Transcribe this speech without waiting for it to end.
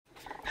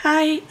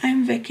Hi,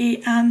 I'm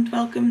Vicky and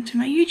welcome to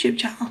my YouTube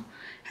channel.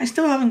 I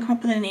still haven't come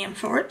up with a name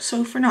for it,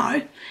 so for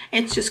now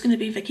it's just going to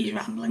be Vicky's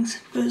Ramblings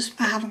because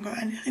I haven't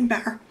got anything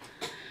better.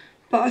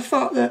 But I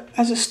thought that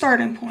as a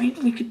starting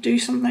point we could do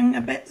something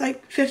a bit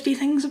like 50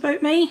 things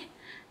about me,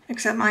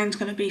 except mine's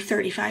going to be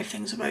 35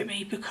 things about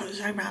me because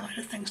I ran out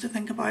of things to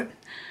think about.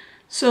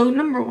 So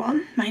number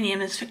one, my name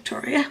is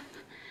Victoria.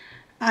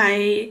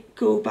 I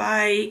go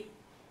by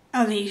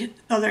many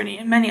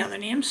other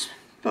names,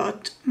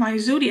 but my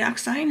zodiac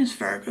sign is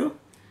Virgo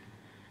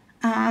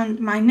and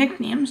my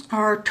nicknames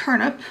are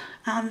Turnip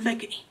and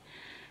Vicky.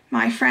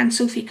 My friend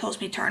Sophie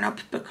calls me Turnip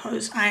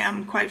because I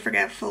am quite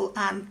forgetful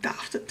and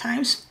daft at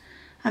times,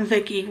 and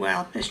Vicky,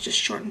 well, it's just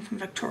shortened from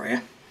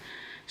Victoria.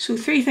 So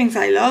three things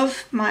I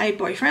love: my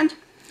boyfriend,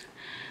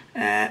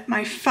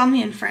 my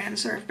family and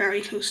friends are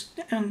very close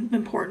and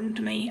important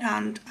to me,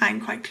 and I'm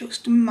quite close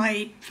to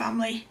my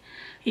family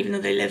even though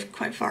they live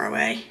quite far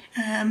away,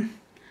 and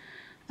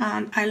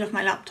I love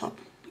my laptop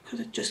because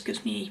it just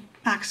gives me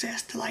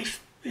access to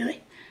life,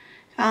 really.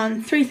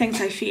 And three things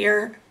I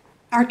fear: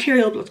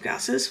 arterial blood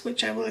gases,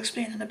 which I will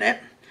explain in a bit;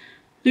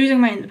 losing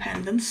my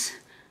independence,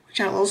 which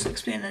I'll also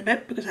explain in a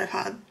bit because I've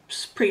had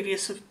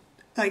previous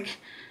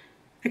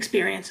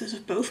experiences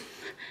of both;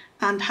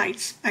 and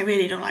heights. I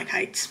really don't like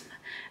heights.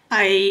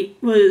 I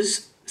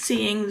was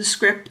seeing the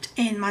Script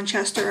in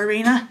Manchester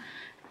Arena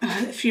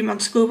a few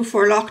months ago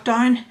before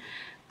lockdown,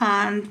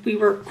 and we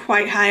were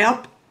quite high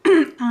up,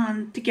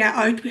 and to get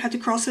out we had to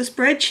cross this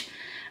bridge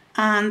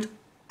and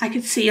I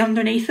could see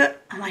underneath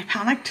it, and I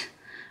panicked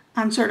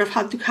and sort of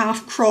had to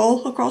half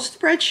crawl across the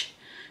bridge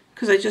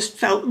because I just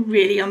felt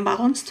really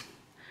unbalanced.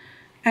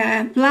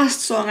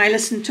 Last song I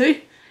listened to,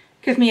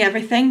 Give Me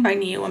Everything by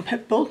Neo and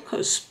Pitbull,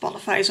 because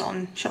Spotify's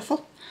on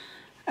shuffle.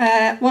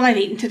 What I've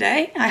eaten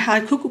today: I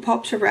had Cocoa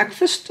Pops for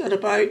breakfast at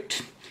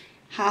about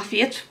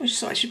 8:30,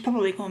 so I should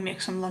probably go and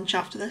make some lunch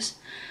after this.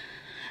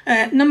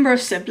 Number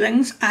of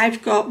siblings: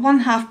 I've got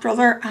one half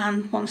brother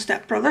and one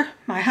step brother.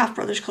 My half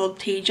brother's called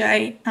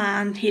TJ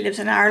and he lives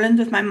in Ireland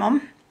with my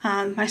mum,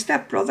 and my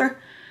step brother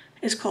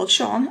is called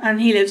Sean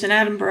and he lives in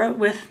Edinburgh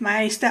with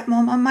my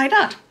stepmom and my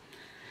dad.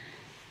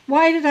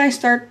 Why did I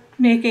start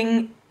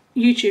making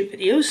YouTube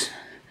videos?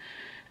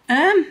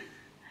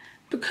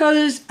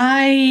 Because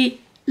I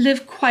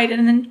live quite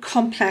a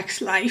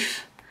complex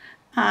life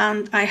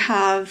and I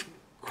have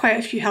quite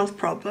a few health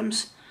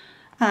problems.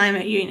 I'm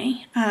at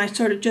uni and I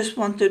sort of just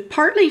wanted,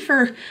 partly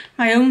for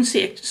my own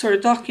sake, to sort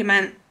of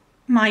document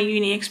my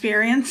uni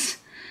experience,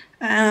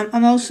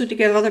 and also to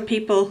give other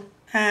people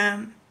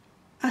a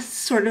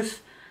sort of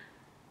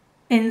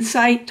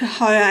insight to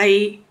how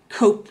I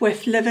cope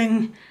with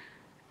living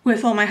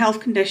with all my health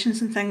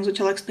conditions and things, which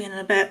I'll explain in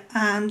a bit,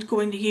 and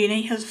going to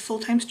uni as a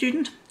full-time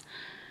student.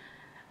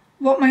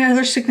 What my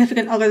other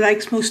significant other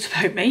likes most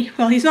about me,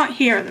 well, he's not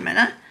here at the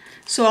minute,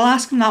 so I'll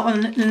ask him that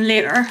one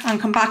later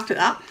and come back to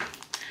that.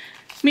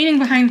 Meaning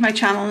behind my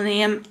channel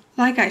name: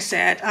 like I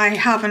said, I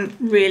haven't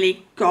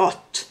really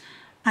got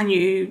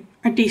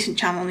a decent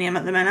channel name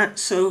at the minute,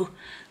 so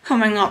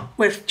coming up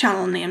with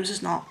channel names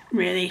is not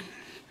really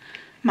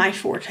my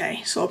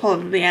forte, so I'll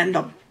probably end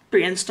up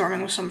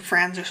brainstorming with some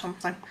friends or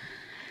something.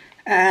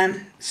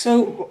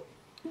 So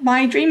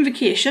my dream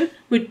vacation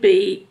would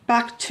be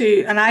back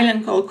to an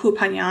island called Koh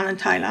Phangan in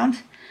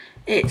Thailand.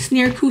 It's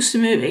near Koh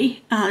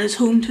Samui and is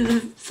home to the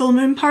full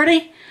moon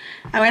party.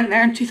 I went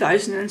there in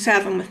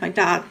 2007 with my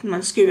dad and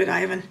went scuba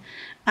diving,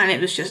 and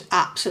it was just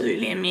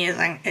absolutely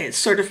amazing. It's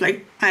sort of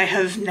like I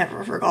have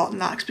never forgotten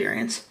that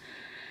experience.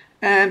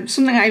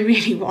 Something I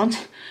really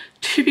want: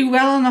 to be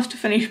well enough to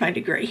finish my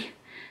degree.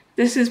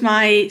 This is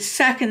my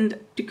second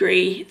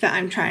degree that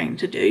I'm trying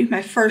to do.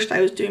 My first,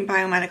 I was doing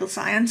biomedical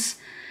science,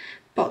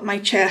 but my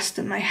chest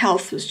and my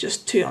health was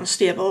just too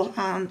unstable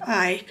and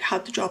I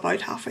had to drop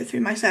out halfway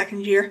through my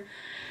second year.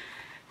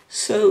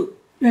 So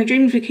my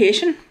dream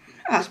vacation,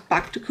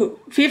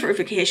 favourite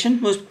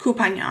vacation, was Koh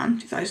Phangan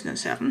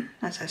 2007,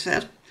 as I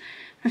said.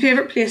 My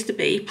favourite place to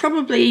be,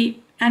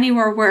 probably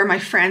anywhere where my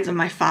friends and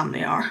my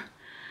family are.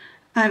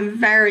 I'm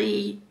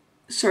very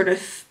sort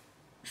of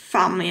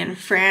family and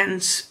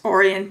friends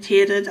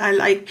orientated. I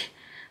like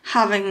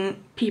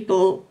having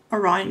people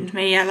around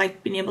me. I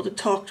like being able to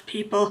talk to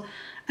people.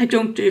 I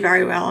don't do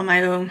very well on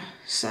my own.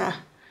 So,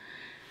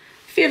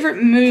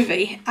 favourite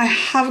movie? I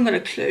haven't got a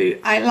clue.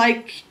 I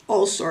like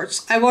all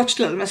sorts. I watched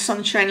Little Miss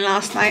Sunshine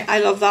last night. I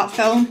love that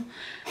film.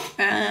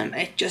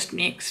 It just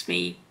makes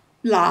me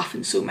laugh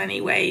in so many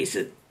ways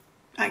that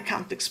I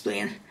can't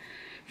explain.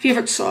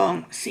 Favourite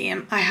song?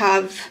 Same. I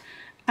have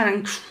an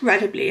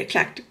incredibly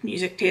eclectic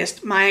music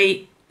taste.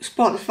 My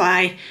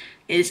Spotify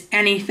is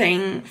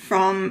anything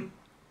from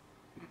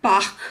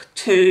Bach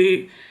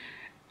to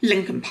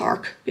Linkin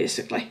Park,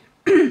 basically.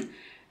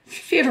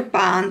 Favourite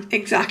band?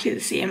 Exactly the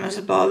same as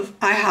above.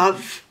 I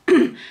have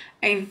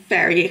a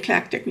very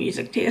eclectic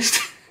music taste.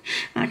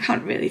 I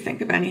can't really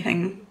think of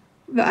anything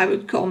that I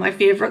would call my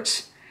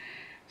favourites.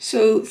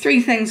 So,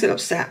 three things that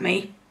upset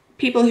me: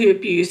 people who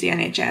abuse the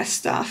NHS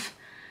staff.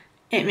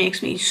 It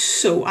makes me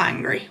so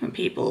angry when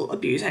people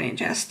abuse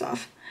NHS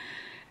staff.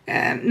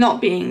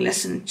 Not being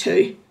listened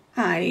to.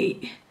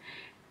 I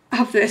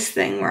have this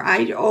thing where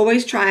I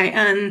always try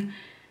and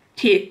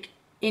take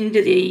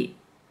into the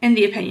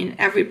opinion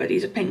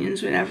everybody's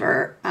opinions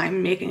whenever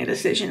I'm making a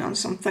decision on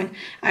something.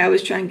 I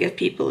always try and give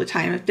people the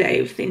time of day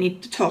if they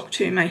need to talk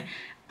to me,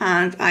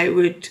 and I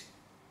always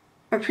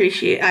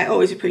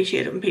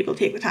appreciate it when people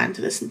take the time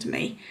to listen to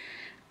me.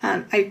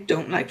 And I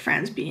don't like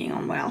friends being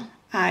unwell.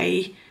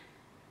 I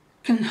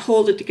can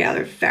hold it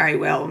together very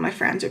well when my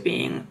friends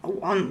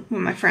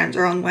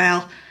are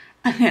unwell,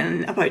 and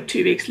then about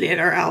 2 weeks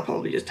later I'll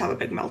probably just have a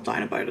big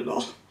meltdown about it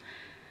all.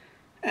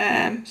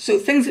 So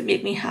things that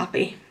make me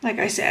happy, like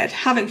I said,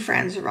 having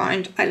friends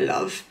around. I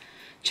love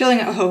chilling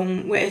at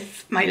home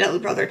with my little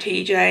brother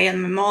TJ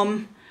and my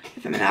mum,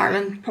 if I'm in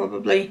Ireland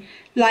probably,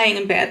 lying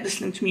in bed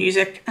listening to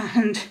music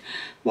and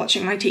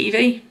watching my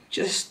TV,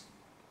 just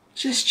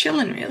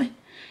chilling really.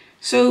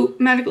 So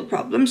medical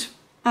problems.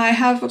 I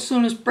have what's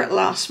known as brittle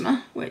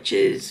asthma, which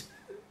is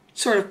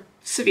sort of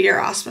severe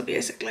asthma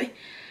basically.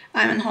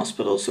 I'm in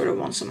hospital sort of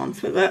once a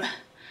month with it,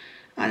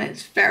 and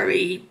it's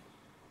very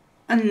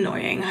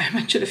annoying how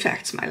much it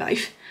affects my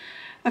life.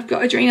 I've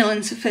got adrenal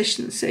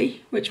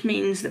insufficiency, which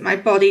means that my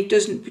body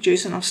doesn't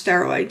produce enough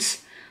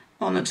steroids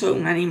on its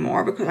own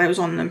anymore, because I was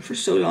on them for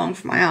so long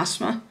for my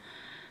asthma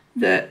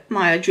that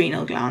my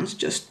adrenal glands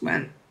just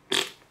went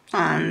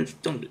and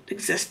don't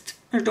exist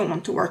or don't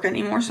want to work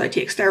anymore. So I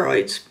take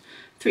steroids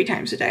 3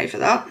 times a day for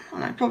that,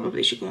 and I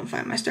probably should go and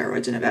find my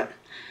steroids in a bit.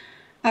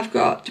 I've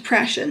got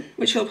depression,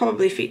 which will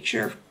probably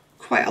feature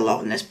quite a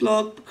lot in this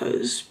blog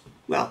because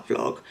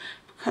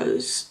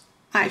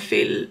I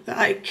feel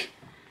like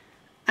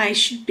I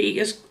should be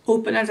as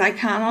open as I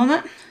can on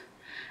it.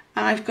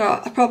 And I've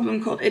got a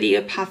problem called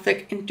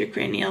idiopathic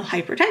intracranial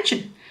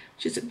hypertension,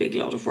 which is a big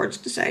lot of words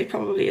to say,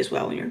 probably as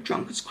well when you're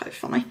drunk. It's quite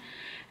funny.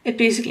 It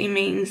basically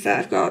means that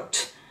I've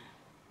got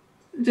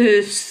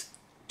this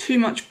too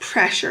much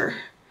pressure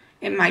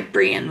in my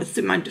brain with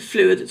the amount of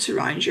fluid that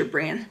surrounds your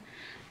brain,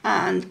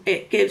 and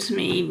it gives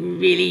me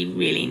really,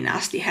 really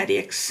nasty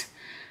headaches,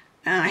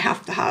 and I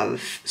have to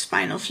have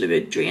spinal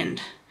fluid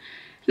drained.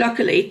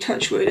 Luckily,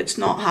 touch wood, it's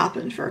not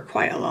happened for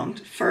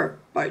for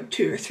about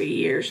 2 or 3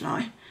 years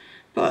now,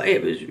 but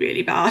it was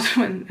really bad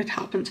when it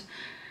happened.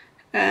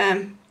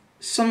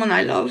 Someone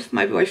I love,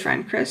 my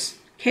boyfriend Chris.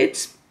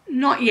 Kids,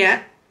 not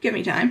yet, give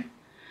me time.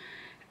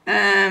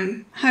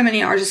 How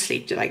many hours of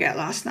sleep did I get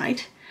last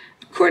night?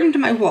 According to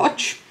my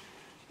watch,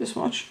 this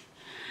watch,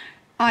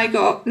 I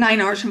got 9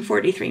 hours and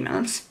 43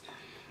 minutes.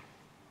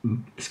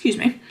 Excuse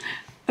me.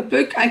 A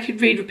book I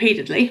could read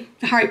repeatedly,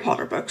 the Harry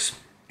Potter books,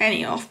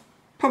 any of.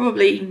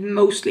 Probably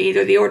mostly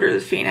either The Order of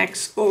the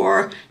Phoenix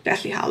or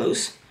Deathly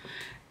Hallows.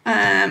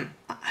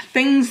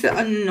 Things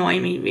that annoy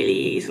me really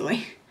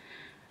easily.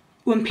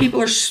 When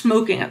people are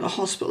smoking at the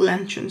hospital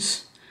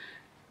entrance,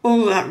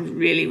 all that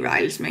really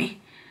riles me.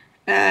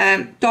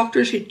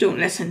 Doctors who don't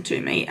listen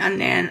to me,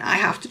 and then I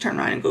have to turn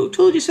around and go,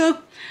 told you so.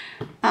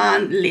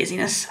 And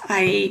laziness.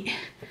 I'm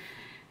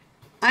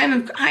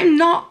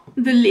not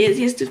the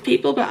laziest of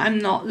people, but I'm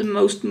not the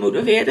most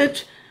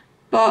motivated.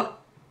 But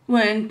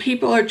when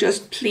people are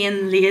just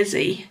plain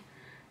lazy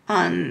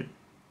and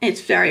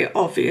it's very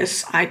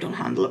obvious, I don't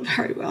handle it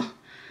very well.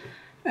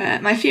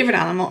 My favourite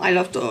animal, I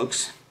love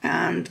dogs,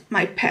 and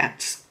my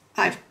pets,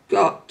 I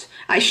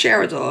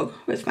share a dog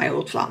with my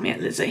old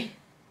flatmate Lizzie.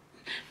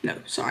 No,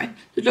 sorry,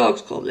 the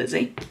dog's called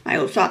Lizzie. My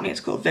old flatmate's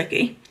called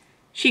Vicky.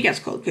 She gets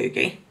called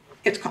Cookie.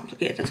 It's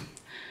complicated.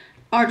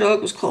 Our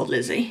dog was called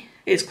Lizzie,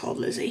 is called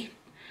Lizzie.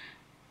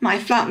 My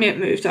flatmate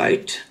moved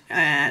out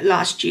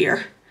last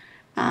year,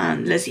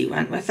 and Lizzie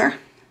went with her.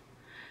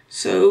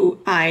 So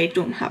I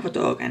don't have a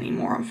dog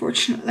anymore,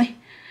 unfortunately.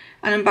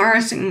 An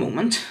embarrassing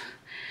moment.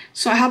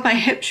 So I had my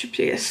hips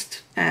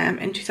replaced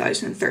in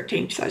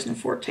 2013,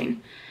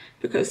 2014,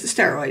 because the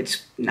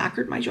steroids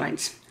knackered my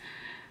joints.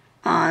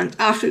 And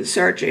after the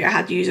surgery I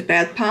had to use a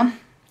bedpan,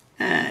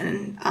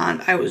 and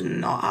I was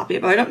not happy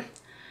about it.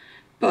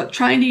 But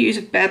trying to use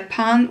a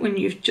bedpan when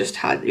you've just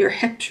had your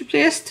hips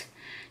replaced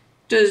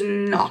does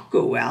not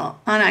go well,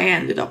 and I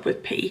ended up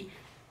with pee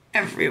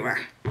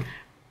everywhere.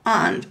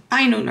 And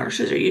I know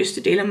nurses are used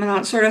to dealing with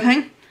that sort of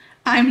thing.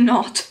 I'm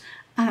not,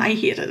 and I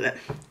hated it.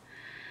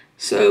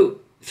 So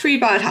 3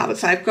 bad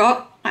habits I've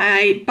got.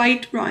 I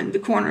bite round the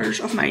corners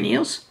of my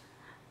nails.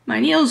 My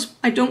nails,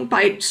 I don't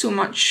bite so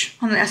much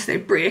unless they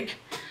break,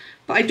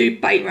 but I do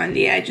bite around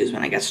the edges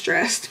when I get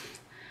stressed.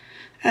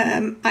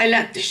 I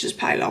let dishes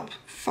pile up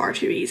far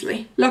too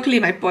easily. Luckily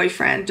my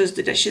boyfriend does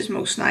the dishes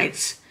most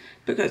nights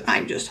because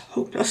I'm just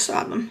hopeless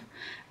at them.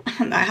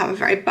 And I have a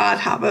very bad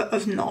habit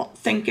of not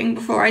thinking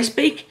before I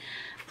speak,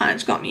 and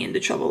it's got me into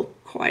trouble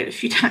quite a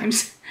few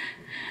times.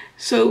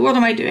 So what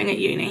am I doing at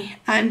uni?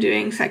 I'm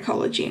doing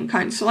psychology and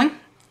counselling.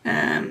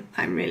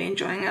 I'm really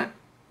enjoying it.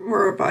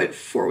 We're about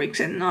 4 weeks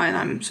in now, and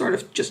I'm sort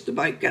of just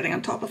about getting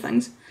on top of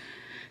things.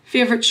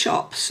 Favourite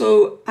shop?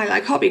 So I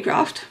like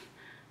Hobbycraft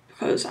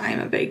because I'm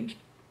a big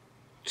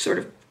sort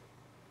of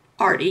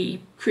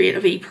arty,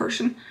 creative-y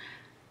person.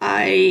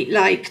 I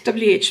like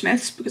WH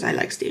Smith's because I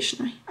like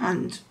stationery,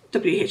 and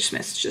WH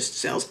Smith's just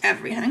sells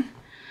everything.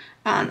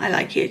 and I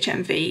like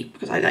HMV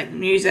because I like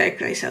music,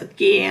 they sell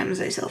games,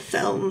 they sell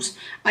films.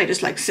 I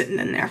just like sitting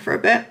in there for a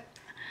bit.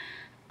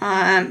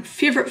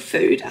 Favourite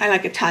food, I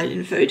like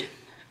Italian food.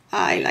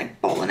 I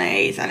like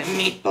bolognese, I like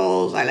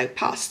meatballs, I like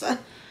pasta.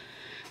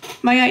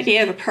 My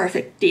idea of a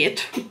perfect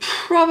date would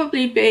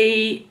probably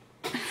be,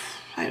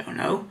 I don't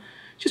know,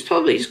 just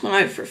probably just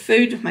going out for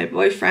food with my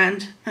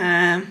boyfriend,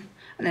 and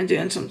then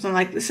doing something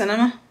like the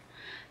cinema.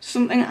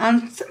 Something,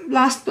 and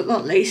last but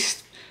not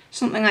least,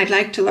 something I'd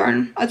like to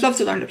learn. I'd love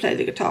to learn to play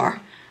the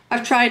guitar.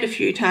 I've tried a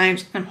few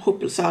times and I'm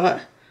hopeless at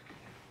it.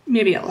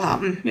 Maybe it'll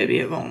happen, maybe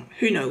it won't,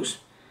 who knows.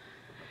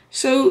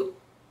 So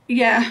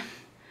yeah,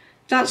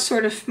 that's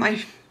sort of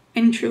my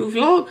intro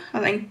vlog, I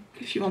think,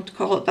 if you want to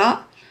call it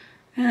that.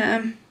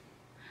 I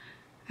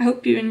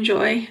hope you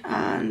enjoy,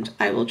 and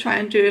I will try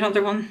and do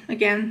another one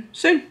again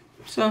soon.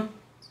 So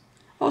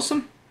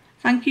awesome.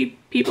 Thank you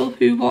people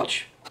who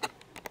watch.